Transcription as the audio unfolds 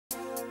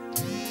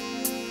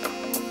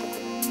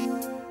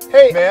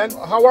Hey, man,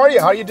 how are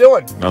you? How you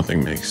doing?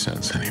 Nothing makes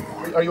sense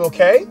anymore. Are you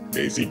okay?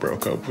 Daisy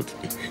broke up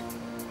with me.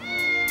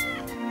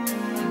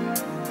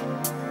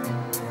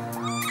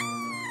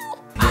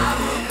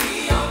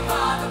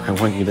 I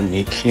want you to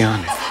meet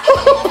Keanu.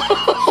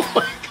 Oh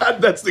my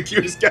God, that's the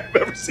cutest guy I've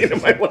ever seen in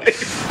my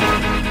life.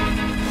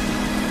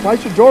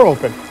 Why's your door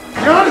open?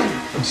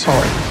 I'm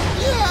sorry.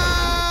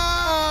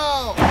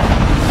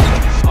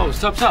 Oh,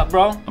 what's up,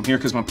 bro? I'm here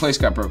because my place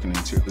got broken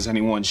into. Is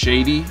anyone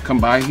shady come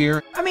by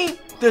here? I mean,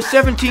 the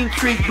 17th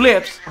Street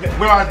Blips. Okay,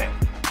 where are they?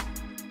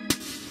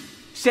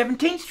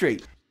 17th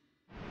Street.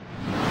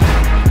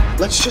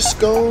 Let's just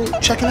go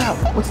check it out.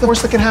 What's the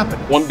worst that can happen?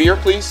 One beer,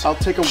 please? I'll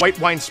take a white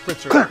wine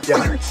spritzer.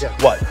 Clarence. Yeah.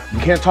 What? You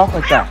can't talk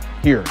like that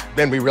here.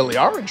 Then we really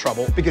are in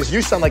trouble because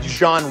you sound like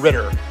John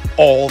Ritter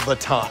all the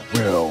time.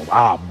 Well,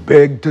 I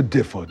beg to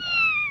differ.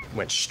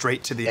 Went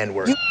straight to the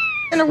N-word. You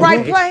in the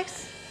right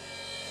place?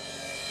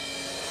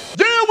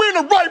 Yeah, we're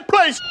in the right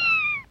place.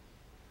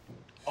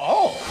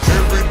 Oh.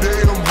 Every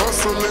day I'm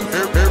hustling,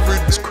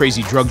 This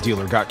crazy drug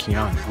dealer got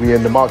Keanu. We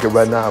in the market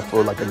right now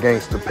for like a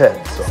gangster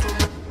pet, so.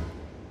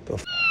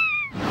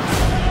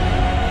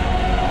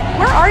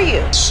 Where are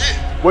you? Shit.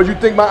 What do you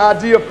think my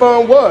idea of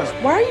fun was?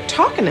 Why are you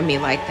talking to me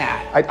like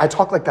that? I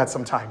talk like that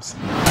sometimes.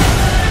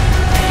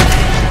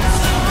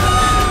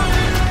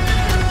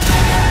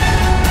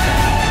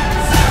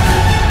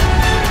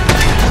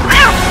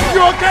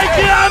 You okay,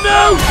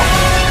 Keanu?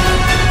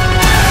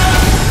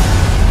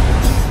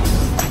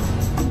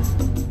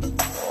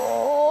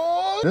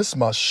 This is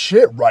my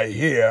shit right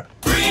here.